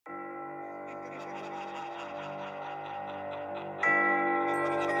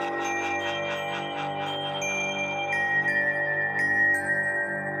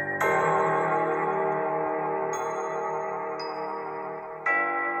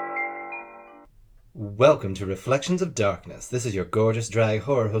Welcome to Reflections of Darkness. This is your gorgeous drag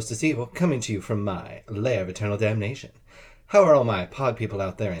horror hostess Evil coming to you from my lair of eternal damnation. How are all my pod people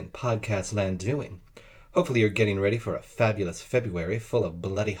out there in podcast land doing? Hopefully you're getting ready for a fabulous February full of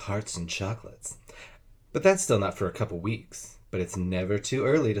bloody hearts and chocolates. But that's still not for a couple weeks. But it's never too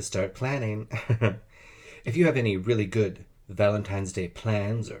early to start planning. If you have any really good Valentine's Day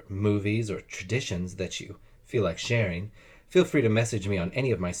plans or movies or traditions that you feel like sharing, feel free to message me on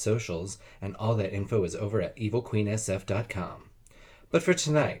any of my socials, and all that info is over at evilqueensf.com. But for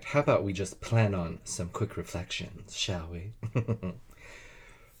tonight, how about we just plan on some quick reflections, shall we?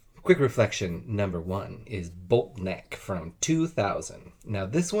 Quick reflection number 1 is Bolt Neck from 2000. Now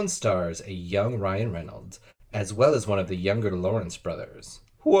this one stars a young Ryan Reynolds, as well as one of the younger Lawrence brothers.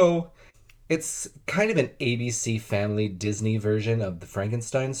 Whoa! It's kind of an ABC Family Disney version of the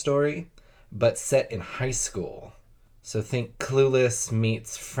Frankenstein story, but set in high school. So think Clueless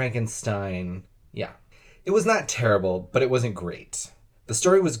meets Frankenstein. Yeah. It was not terrible, but it wasn't great. The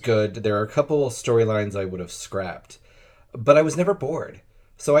story was good. There are a couple storylines I would have scrapped, but I was never bored.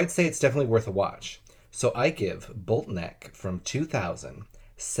 So I'd say it's definitely worth a watch. So I give Bolt Neck from 2000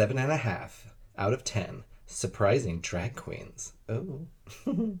 7.5 out of 10 surprising drag queens. Oh.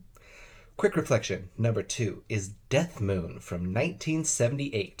 Quick reflection number 2 is Death Moon from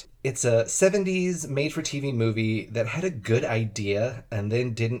 1978. It's a 70s made-for-TV movie that had a good idea and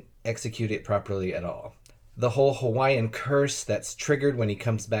then didn't execute it properly at all. The whole Hawaiian curse that's triggered when he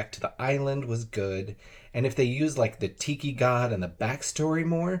comes back to the island was good, and if they used like the tiki god and the backstory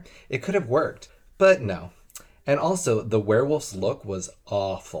more, it could have worked. But no. And also, the werewolf's look was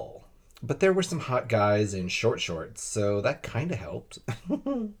awful. But there were some hot guys in short shorts, so that kind of helped.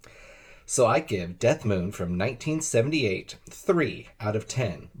 So I give Death Moon from 1978 3 out of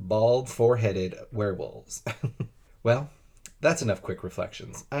 10 bald, four-headed werewolves. Well, that's enough quick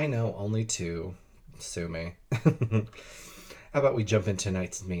reflections. I know, only 2. Sue me. How about we jump into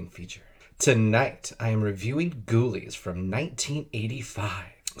tonight's main feature? Tonight, I am reviewing Ghoulies from 1985.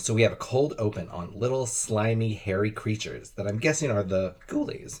 So we have a cold open on little, slimy, hairy creatures that I'm guessing are the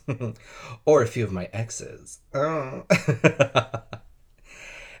Ghoulies. Or a few of my exes. Oh.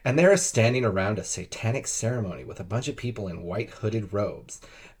 And they're standing around a satanic ceremony with a bunch of people in white hooded robes.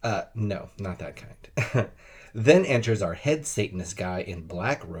 No, not that kind. Then enters our head Satanist guy in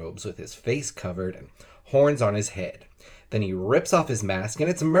black robes with his face covered and horns on his head. Then he rips off his mask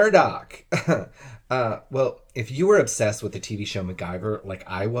and it's Murdoch. Well, if you were obsessed with the TV show MacGyver like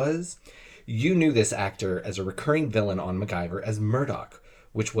I was, you knew this actor as a recurring villain on MacGyver as Murdoch,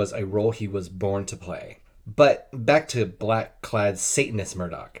 which was a role he was born to play. But back to black-clad Satanist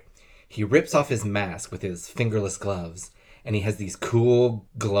Murdoch. He rips off his mask with his fingerless gloves, and he has these cool,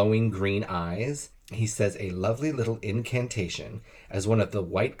 glowing green eyes. He says a lovely little incantation as one of the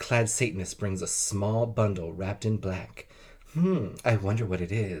white-clad Satanists brings a small bundle wrapped in black. I wonder what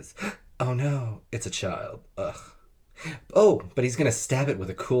it is. Oh no, it's a child. Ugh. Oh, but he's gonna stab it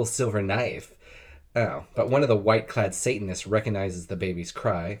with a cool silver knife. Oh, but one of the white-clad Satanists recognizes the baby's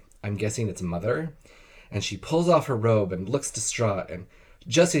cry. I'm guessing it's Mother. And she pulls off her robe and looks distraught, and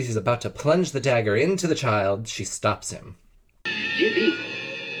just as he's about to plunge the dagger into the child, she stops him. Yippee!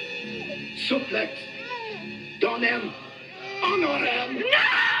 Suplex! Donem! Honorem!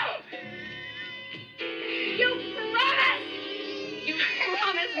 No! You promised! You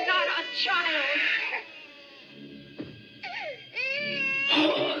promised not a child!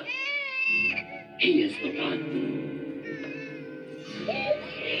 Oh, he is the one.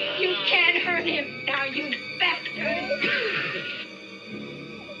 You can't hurt him now, you bastard!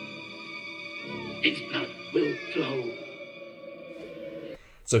 His blood will flow.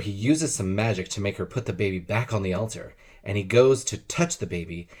 So he uses some magic to make her put the baby back on the altar, and he goes to touch the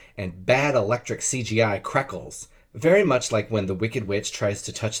baby, and bad electric CGI crackles. Very much like when the Wicked Witch tries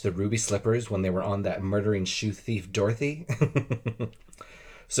to touch the ruby slippers when they were on that murdering shoe thief Dorothy.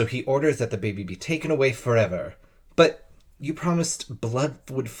 So he orders that the baby be taken away forever. But you promised blood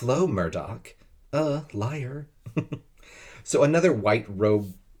would flow, Murdoch. Liar. So another white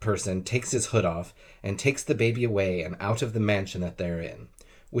robe person takes his hood off and takes the baby away and out of the mansion that they're in,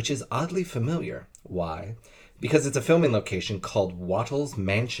 which is oddly familiar. Why? Because it's a filming location called Wattles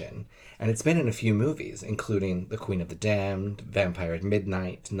Mansion, and it's been in a few movies, including The Queen of the Damned, Vampire at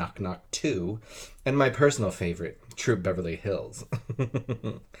Midnight, Knock Knock 2, and my personal favorite, Troop Beverly Hills.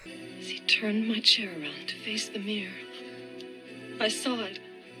 As he turned my chair around to face the mirror, I saw it.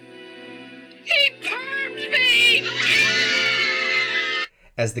 He permed me!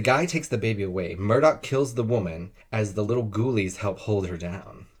 As the guy takes the baby away, Murdoch kills the woman as the little ghoulies help hold her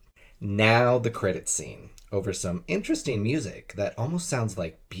down. Now the credits scene, over some interesting music that almost sounds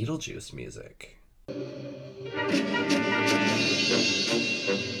like Beetlejuice music.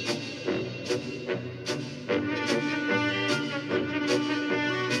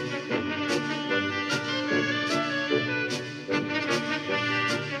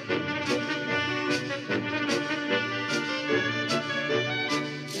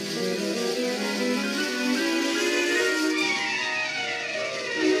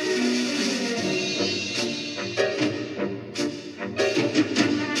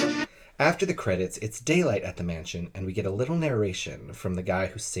 After the credits, it's daylight at the mansion, and we get a little narration from the guy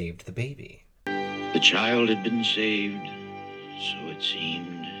who saved the baby. The child had been saved, so it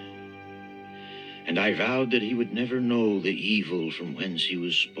seemed. And I vowed that he would never know the evil from whence he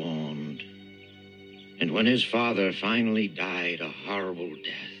was spawned. And when his father finally died a horrible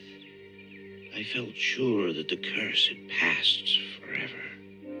death, I felt sure that the curse had passed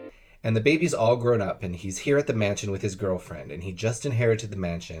forever. And the baby's all grown up, and he's here at the mansion with his girlfriend, and he just inherited the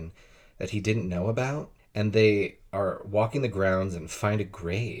mansion that he didn't know about, and they are walking the grounds and find a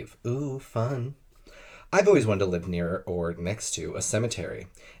grave. Ooh, fun. I've always wanted to live near or next to a cemetery,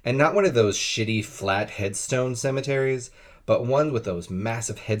 and not one of those shitty flat headstone cemeteries, but one with those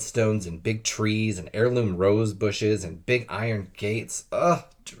massive headstones and big trees and heirloom rose bushes and big iron gates. Ugh,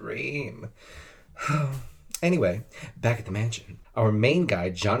 dream. Anyway, back at the mansion. Our main guy,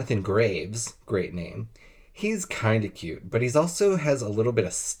 Jonathan Graves, great name, he's kind of cute, but he's also has a little bit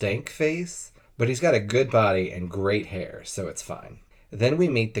of stank face, but he's got a good body and great hair, so it's fine. Then we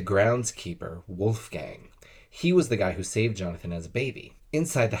meet the groundskeeper, Wolfgang. He was the guy who saved Jonathan as a baby.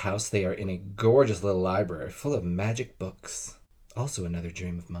 Inside the house, they are in a gorgeous little library full of magic books. Also another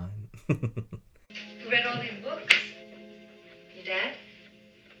dream of mine. You read all these books? Your dad?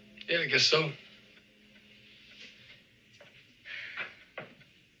 Yeah, I guess so.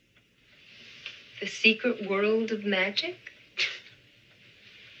 The Secret World of Magic?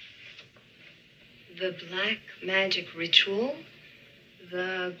 The Black Magic Ritual?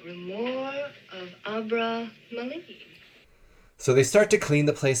 The Grimoire of Abra Maline. So they start to clean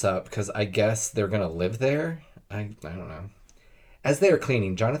the place up because I guess they're going to live there. I don't know. As they are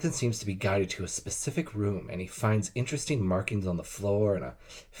cleaning, Jonathan seems to be guided to a specific room, and he finds interesting markings on the floor and a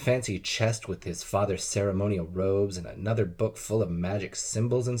fancy chest with his father's ceremonial robes and another book full of magic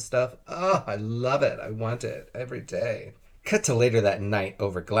symbols and stuff. Oh, I love it. I want it every day. Cut to later that night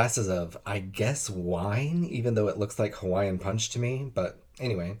over glasses of, I guess, wine, even though it looks like Hawaiian punch to me. But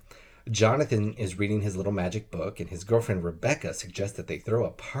anyway, Jonathan is reading his little magic book, and his girlfriend Rebecca suggests that they throw a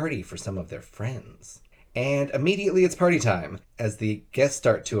party for some of their friends. And immediately it's party time. As the guests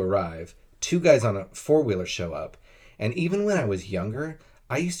start to arrive, two guys on a four-wheeler show up. And even when I was younger,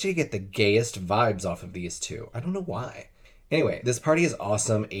 I used to get the gayest vibes off of these two. I don't know why. Anyway, this party is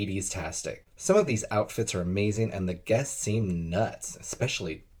awesome, 80s-tastic. Some of these outfits are amazing, and the guests seem nuts,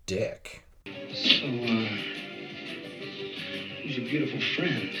 especially Dick. So, who's your beautiful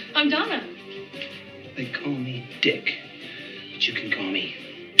friend? I'm Donna. They call me Dick, but you can call me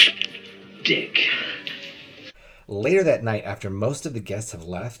Dick. Later that night, after most of the guests have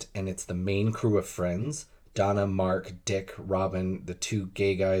left, and it's the main crew of friends, Donna, Mark, Dick, Robin, the two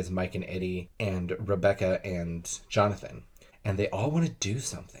gay guys, Mike and Eddie, and Rebecca and Jonathan. And they all want to do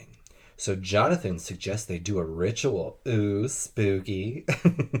something. So Jonathan suggests they do a ritual. Ooh, spooky.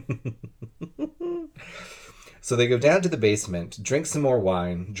 So they go down to the basement, drink some more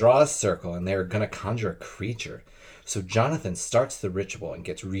wine, draw a circle, and they're going to conjure a creature. So Jonathan starts the ritual and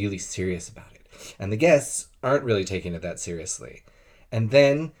gets really serious about it. And the guests aren't really taking it that seriously. And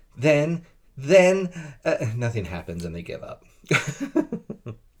then, nothing happens and they give up.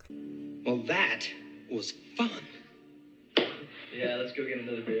 Well, that was fun. Yeah, let's go get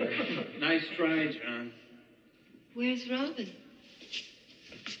another beer. Nice try, John. Where's Robin?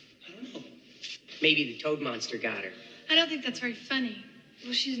 I don't know. Maybe the toad monster got her. I don't think that's very funny.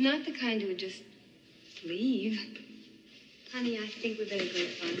 Well, she's not the kind who would just leave. Honey, I think we better go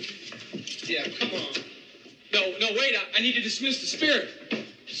find her. Yeah, come on. No, wait. I need to dismiss the spirit.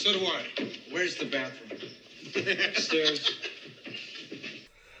 So do I. Where's the bathroom? Upstairs.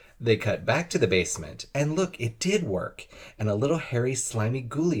 They cut back to the basement, and look, it did work, and a little hairy, slimy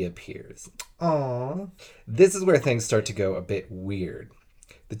ghoulie appears. Aww. This is where things start to go a bit weird.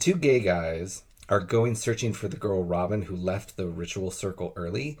 The two gay guys are going searching for the girl Robin who left the ritual circle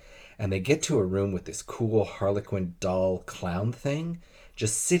early, and they get to a room with this cool Harlequin doll clown thing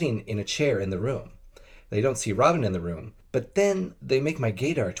just sitting in a chair in the room. They don't see Robin in the room, but then they make my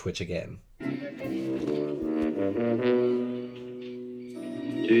gaydar twitch again.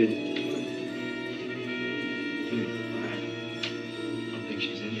 Dude. I don't think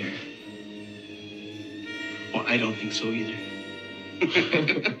she's in here. Well, I don't think so either.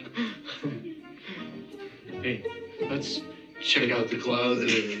 Hey, let's check out the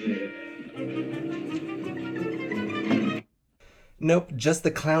closet. Nope, just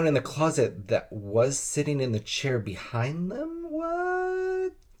the clown in the closet that was sitting in the chair behind them?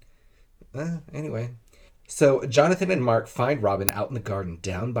 What? Anyway. So Jonathan and Mark find Robin out in the garden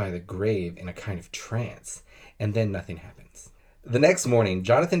down by the grave in a kind of trance, and then nothing happens. The next morning,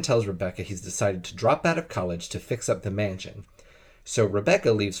 Jonathan tells Rebecca he's decided to drop out of college to fix up the mansion. So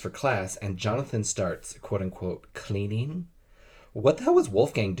Rebecca leaves for class, and Jonathan starts, quote-unquote, cleaning. What the hell was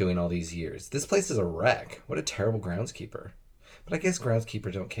Wolfgang doing all these years? This place is a wreck. What a terrible groundskeeper. But I guess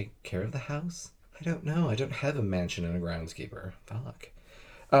groundskeeper don't take care of the house? I don't know. I don't have a mansion and a groundskeeper. Fuck.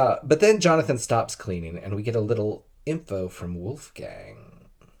 But then Jonathan stops cleaning, and we get a little info from Wolfgang.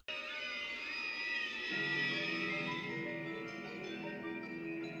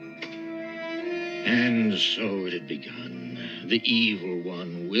 And so it had begun. The evil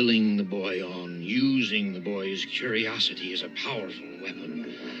one willing the boy on, using the boy's curiosity as a powerful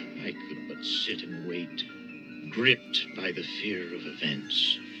weapon. I could but sit and wait, gripped by the fear of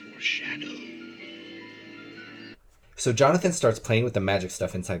events foreshadowed. So Jonathan starts playing with the magic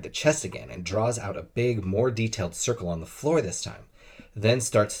stuff inside the chest again and draws out a big, more detailed circle on the floor this time. Then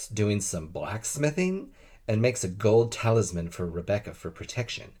starts doing some blacksmithing and makes a gold talisman for Rebecca for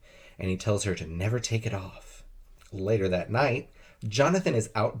protection. And he tells her to never take it off. Later that night, Jonathan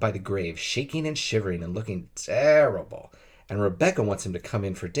is out by the grave, shaking and shivering and looking terrible. And Rebecca wants him to come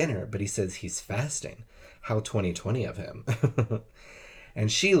in for dinner, but he says he's fasting. How 2020 of him.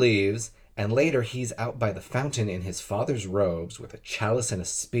 And she leaves, and later he's out by the fountain in his father's robes with a chalice and a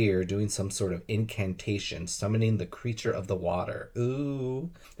spear doing some sort of incantation, summoning the creature of the water.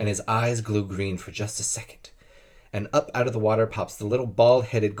 Ooh. And his eyes glow green for just a second. And up out of the water pops the little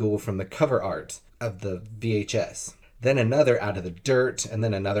bald-headed ghoul from the cover art of the VHS. Then another out of the dirt, and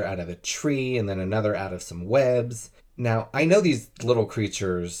then another out of a tree, and then another out of some webs. Now, I know these little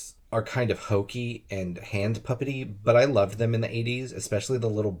creatures are kind of hokey and hand puppety, but I loved them in the 80s, especially the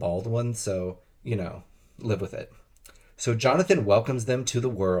little bald ones, so, live with it. So Jonathan welcomes them to the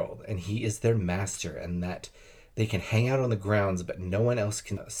world, and he is their master, and that they can hang out on the grounds, but no one else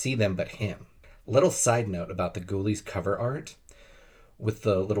can see them but him. Little side note about the Ghoulies cover art with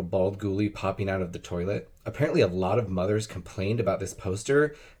the little bald ghoulie popping out of the toilet. Apparently a lot of mothers complained about this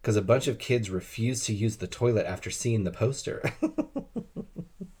poster because a bunch of kids refused to use the toilet after seeing the poster.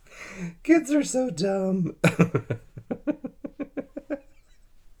 Kids are so dumb.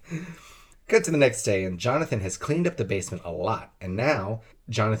 Cut to the next day, and Jonathan has cleaned up the basement a lot, and now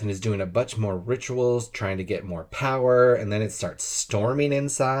Jonathan is doing a bunch more rituals, trying to get more power, and then it starts storming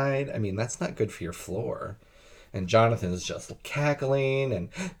inside. I mean, that's not good for your floor. And Jonathan's just cackling, and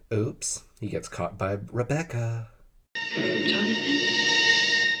oops, he gets caught by Rebecca. Jonathan?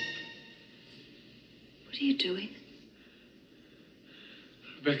 What are you doing?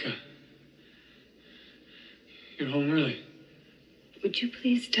 Rebecca, you're home early. Would you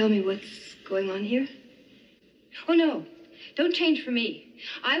please tell me what's going on here? Oh, no. Don't change for me.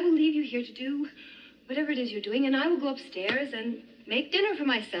 I will leave you here to do whatever it is you're doing, and I will go upstairs and make dinner for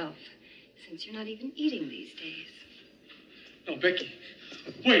myself, since you're not even eating these days. No, Becky.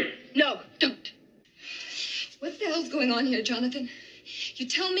 Wait. No, don't. What the hell's going on here, Jonathan? You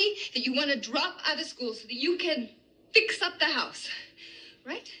tell me that you want to drop out of school so that you can fix up the house,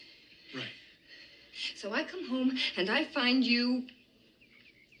 right? Right. So I come home and I find you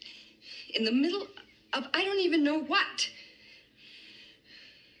in the middle of I don't even know what.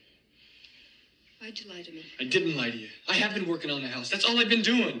 Why'd you lie to me? I didn't lie to you. I have been working on the house. That's all I've been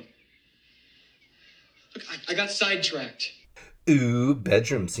doing. Look, I got sidetracked. Ooh,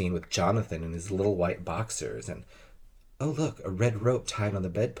 bedroom scene with Jonathan in his little white boxers, and oh look, a red rope tied on the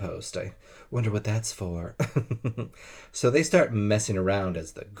bedpost. I wonder what that's for. So they start messing around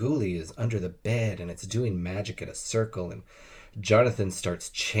as the ghoulie is under the bed and it's doing magic in a circle, and Jonathan starts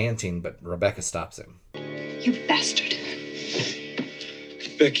chanting, but Rebecca stops him. You bastard.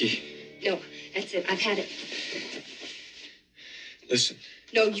 Becky, No, that's it. I've had it. listen.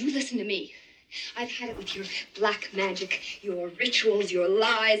 No, you listen to me. I've had it with your black magic, your rituals, your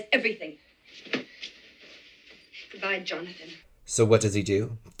lies, everything. Goodbye, Jonathan. So what does he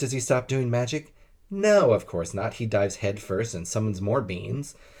do? Does he stop doing magic? No, of course not. He dives headfirst and summons more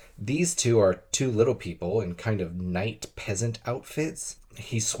beings. These two are two little people in kind of knight peasant outfits.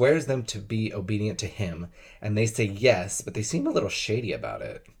 He swears them to be obedient to him, and they say yes, but they seem a little shady about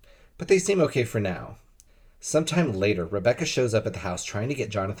it. But they seem okay for now. Sometime later, Rebecca shows up at the house trying to get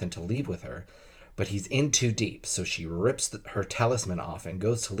Jonathan to leave with her, but he's in too deep, so she rips her talisman off and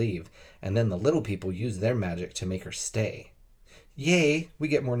goes to leave, and then the little people use their magic to make her stay. Yay, we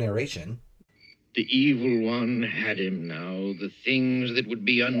get more narration. The evil one had him now. The things that would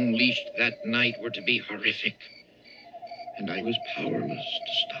be unleashed that night were to be horrific. And I was powerless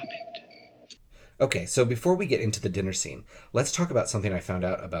to stop it. Okay, so before we get into the dinner scene, let's talk about something I found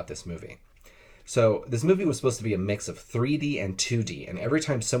out about this movie. So this movie was supposed to be a mix of 3D and 2D, and every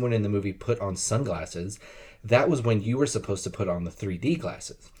time someone in the movie put on sunglasses, that was when you were supposed to put on the 3D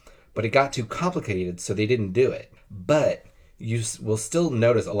glasses. But it got too complicated, so they didn't do it. But you will still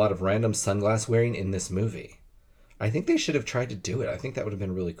notice a lot of random sunglass wearing in this movie. I think they should have tried to do it. I think that would have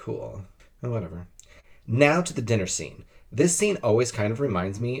been really cool. Whatever. Now to the dinner scene. This scene always kind of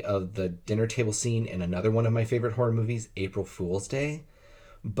reminds me of the dinner table scene in another one of my favorite horror movies, April Fool's Day.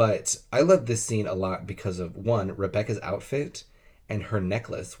 But I love this scene a lot because of, one, Rebecca's outfit and her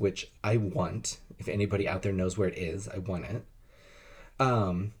necklace, which I want. If anybody out there knows where it is, I want it.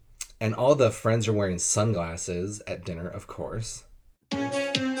 And all the friends are wearing sunglasses at dinner, of course.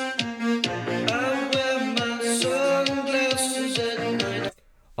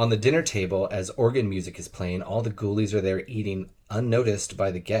 On the dinner table, as organ music is playing, all the ghoulies are there eating unnoticed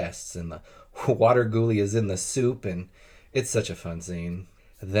by the guests, and the water ghoulie is in the soup, and it's such a fun scene.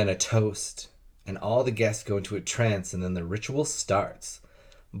 Then a toast, and all the guests go into a trance, and then the ritual starts.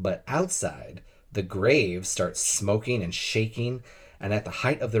 But outside, the grave starts smoking and shaking, and at the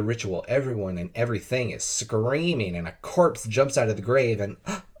height of the ritual, everyone and everything is screaming, and a corpse jumps out of the grave, and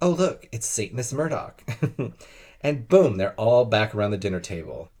oh look, it's Satanist Murdoch. And boom, they're all back around the dinner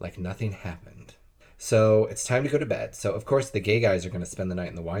table, like nothing happened. So it's time to go to bed. So of course the gay guys are going to spend the night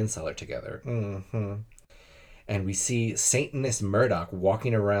in the wine cellar together. And we see Satanist Murdoch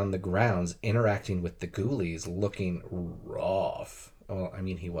walking around the grounds, interacting with the ghoulies, looking rough. Well, I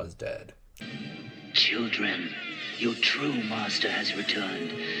mean, he was dead. Children, your true master has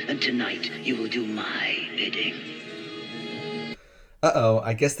returned, and tonight you will do my bidding. Uh-oh,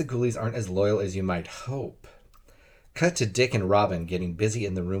 I guess the ghoulies aren't as loyal as you might hope. Cut to Dick and Robin getting busy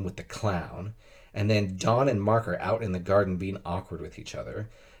in the room with the clown, and then Dawn and Mark are out in the garden being awkward with each other.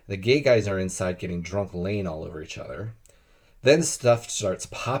 The gay guys are inside getting drunk, laying all over each other. Then stuff starts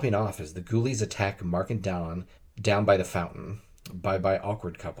popping off as the ghoulies attack Mark and Dawn down by the fountain. Bye-bye,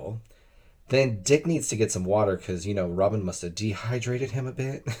 awkward couple. Then Dick needs to get some water because, Robin must have dehydrated him a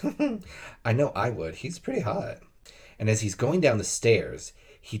bit. I know I would. He's pretty hot. And as he's going down the stairs,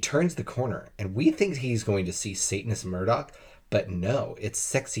 he turns the corner, and we think he's going to see Satanist Murdoch, but no, it's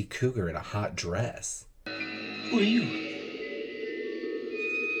Sexy Cougar in a hot dress. Who are you?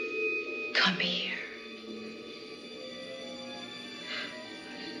 Come here.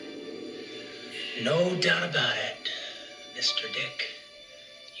 No doubt about it, Mr. Dick.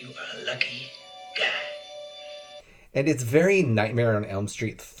 You are a lucky guy. And it's very Nightmare on Elm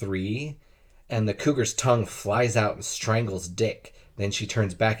Street 3, and the cougar's tongue flies out and strangles Dick. Then she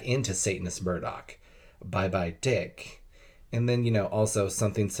turns back into Satanist Murdoch. Bye-bye, Dick. And then, also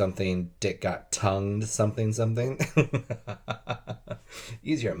something, Dick got tongued, something.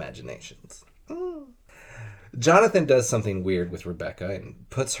 Use your imaginations. Jonathan does something weird with Rebecca and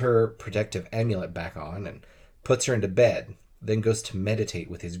puts her protective amulet back on and puts her into bed, then goes to meditate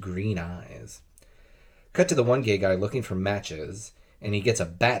with his green eyes. Cut to the one gay guy looking for matches, and he gets a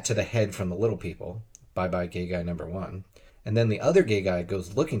bat to the head from the little people. Bye-bye, gay guy number 1. And then the other gay guy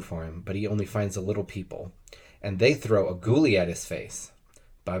goes looking for him, but he only finds the little people. And they throw a ghoulie at his face.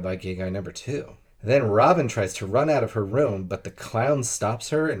 Bye-bye, gay guy number 2. Then Robin tries to run out of her room, but the clown stops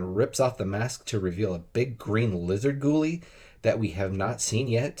her and rips off the mask to reveal a big green lizard ghoulie that we have not seen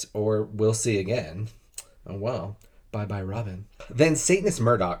yet or will see again. Oh well, bye-bye, Robin. Then Satanist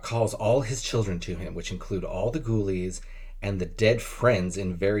Murdoch calls all his children to him, which include all the ghoulies and the dead friends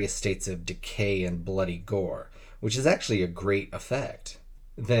in various states of decay and bloody gore, which is actually a great effect.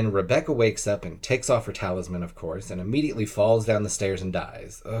 Then Rebecca wakes up and takes off her talisman, of course, and immediately falls down the stairs and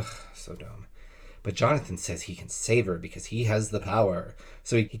dies. Ugh, so dumb. But Jonathan says he can save her because he has the power.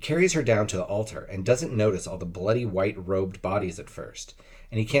 So he carries her down to the altar and doesn't notice all the bloody white-robed bodies at first.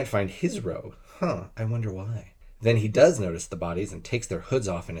 And he can't find his robe. I wonder why. Then he does notice the bodies and takes their hoods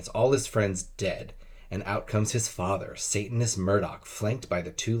off, and it's all his friends dead. And out comes his father, Satanist Murdoch, flanked by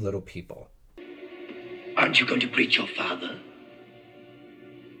the 2 little people. Aren't you going to greet your father?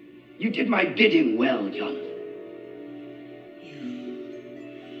 You did my bidding well, Jonathan.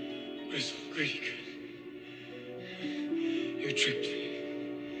 What is so greedy good? You tricked me.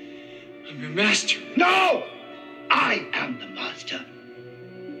 I'm your master. No! I am the master.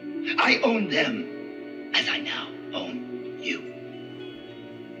 I own them as I now own you.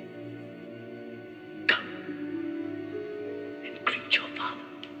 Come and greet your father.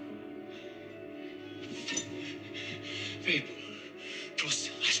 Fable, pro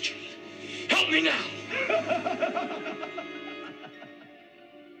celestial, help me now!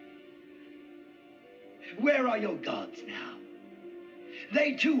 Where are your gods now?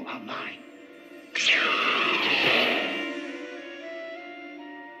 They too are mine.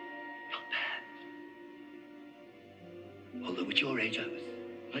 Not bad. Although at your age I was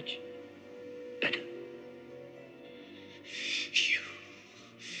much better.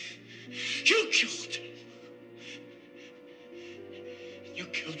 You killed. You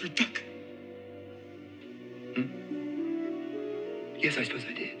killed Rebecca. Yes, I suppose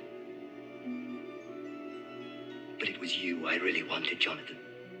I did. But it was you I really wanted, Jonathan.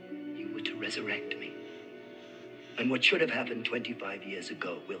 You were to resurrect me. And what should have happened 25 years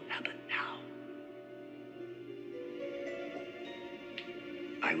ago will happen now.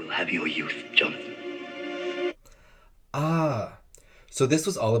 I will have your youth, Jonathan. Ah, so this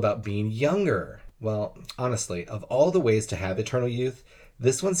was all about being younger. Well, honestly, of all the ways to have eternal youth,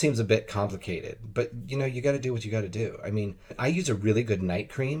 this one seems a bit complicated, but you gotta do what you gotta do. I mean, I use a really good night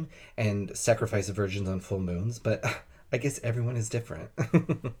cream and sacrifice virgins on full moons, but I guess everyone is different.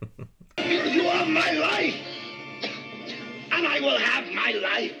 You are my life, and I will have my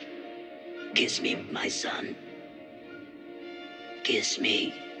life. Kiss me, my son. Kiss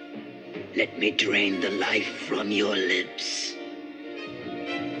me. Let me drain the life from your lips.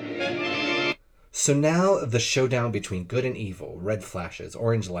 So now the showdown between good and evil, red flashes,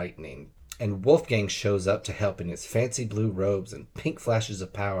 orange lightning, and Wolfgang shows up to help in his fancy blue robes and pink flashes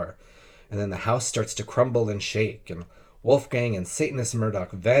of power. And then the house starts to crumble and shake, and Wolfgang and Satanist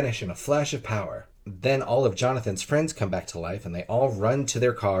Murdoch vanish in a flash of power. Then all of Jonathan's friends come back to life, and they all run to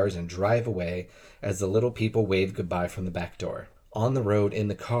their cars and drive away as the little people wave goodbye from the back door. On the road in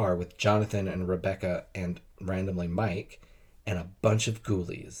the car with Jonathan and Rebecca and randomly Mike and a bunch of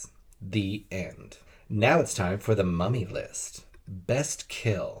ghoulies. The end. Now it's time for the mummy list. Best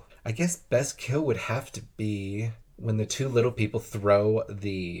kill. I guess best kill would have to be when the two little people throw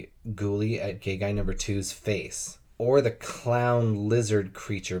the ghoulie at gay guy number 2's face. Or the clown lizard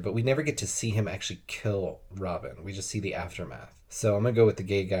creature, but we never get to see him actually kill Robin. We just see the aftermath. So I'm going to go with the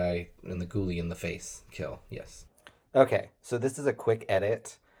gay guy and the ghoulie in the face kill. Yes. Okay, so this is a quick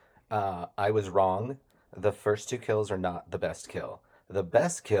edit. I was wrong. The first two kills are not the best kill. The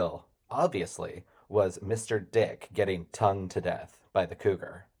best kill, obviously, was Mr. Dick getting tongued to death by the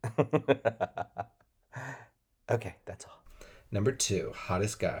cougar. Okay, that's all. Number 2,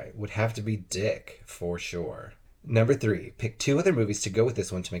 hottest guy, would have to be Dick, for sure. Number 3, pick 2 other movies to go with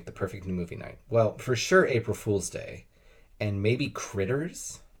this one to make the perfect movie night. Well, for sure April Fool's Day. And maybe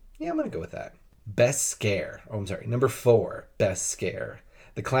Critters? Yeah, I'm going to go with that. Best scare. Oh, I'm sorry. Number 4, best scare.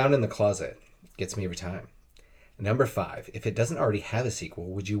 The Clown in the Closet. Gets me every time. Number 5, if it doesn't already have a sequel,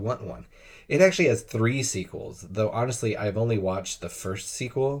 would you want one? It actually has 3 sequels, though honestly I've only watched the first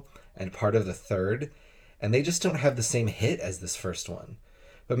sequel and part of the third, and they just don't have the same hit as this first one.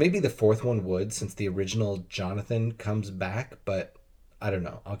 But maybe the 4th one would, since the original Jonathan comes back, but I don't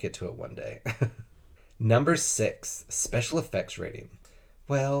know. I'll get to it one day. Number 6, special effects rating.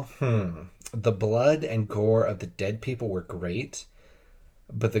 Well, the blood and gore of the dead people were great,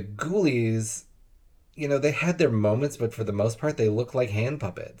 but the ghoulies, they had their moments, but for the most part, they look like hand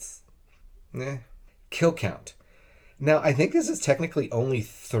puppets. Kill count. Now, I think this is technically only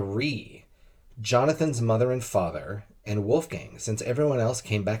 3. Jonathan's mother and father, and Wolfgang, since everyone else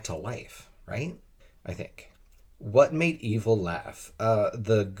came back to life, right? I think. What made evil laugh?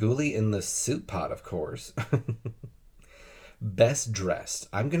 The ghoulie in the soup pot, of course. Best dressed.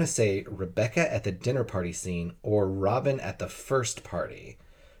 I'm going to say Rebecca at the dinner party scene or Robin at the first party.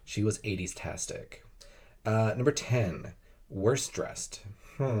 She was 80s-tastic. Number 10, worst dressed.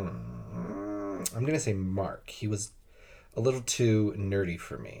 I'm going to say Mark. He was a little too nerdy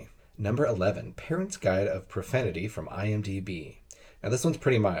for me. Number 11, Parent's Guide of Profanity from IMDb. Now this one's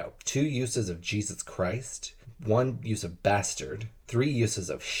pretty mild. 2 uses of Jesus Christ, 1 use of bastard, 3 uses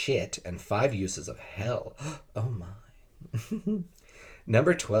of shit, and 5 uses of hell. Oh my.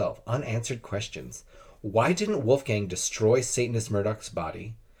 Number 12, unanswered questions. Why didn't Wolfgang destroy Satanist Murdoch's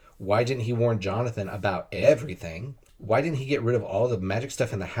body? Why didn't he warn Jonathan about everything? Why didn't he get rid of all the magic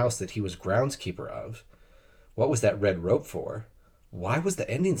stuff in the house that he was groundskeeper of? What was that red rope for? Why was the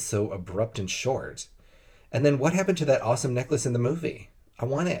ending so abrupt and short? And then what happened to that awesome necklace in the movie? I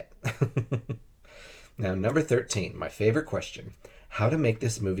want it. Now, number 13, my favorite question. How to make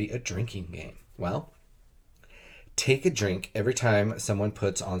this movie a drinking game? Well, take a drink every time someone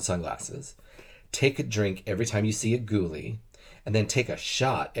puts on sunglasses. Take a drink every time you see a ghoulie. And then take a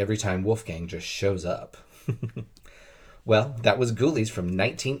shot every time Wolfgang just shows up. Well, that was Ghoulies from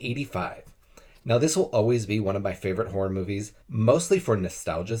 1985. Now, this will always be one of my favorite horror movies, mostly for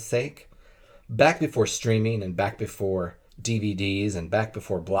nostalgia's sake. Back before streaming and back before DVDs and back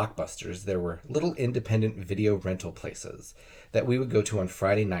before blockbusters, there were little independent video rental places that we would go to on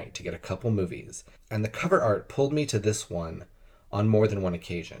Friday night to get a couple movies, and the cover art pulled me to this one on more than one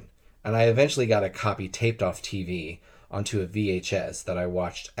occasion, and I eventually got a copy taped off TV onto a VHS that I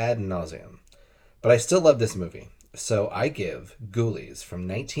watched ad nauseum. But I still love this movie, so I give Ghoulies from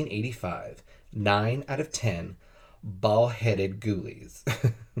 1985 9 out of 10 ball-headed ghoulies.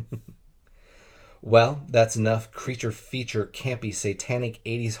 Well, that's enough creature feature campy satanic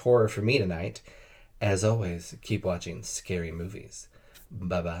 80s horror for me tonight. As always, keep watching scary movies.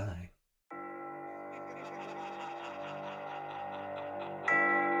 Bye-bye.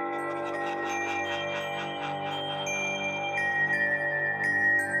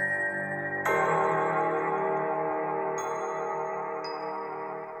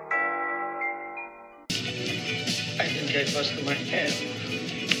 I think I busted my head.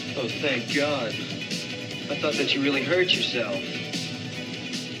 Oh, thank God. I thought that you really hurt yourself.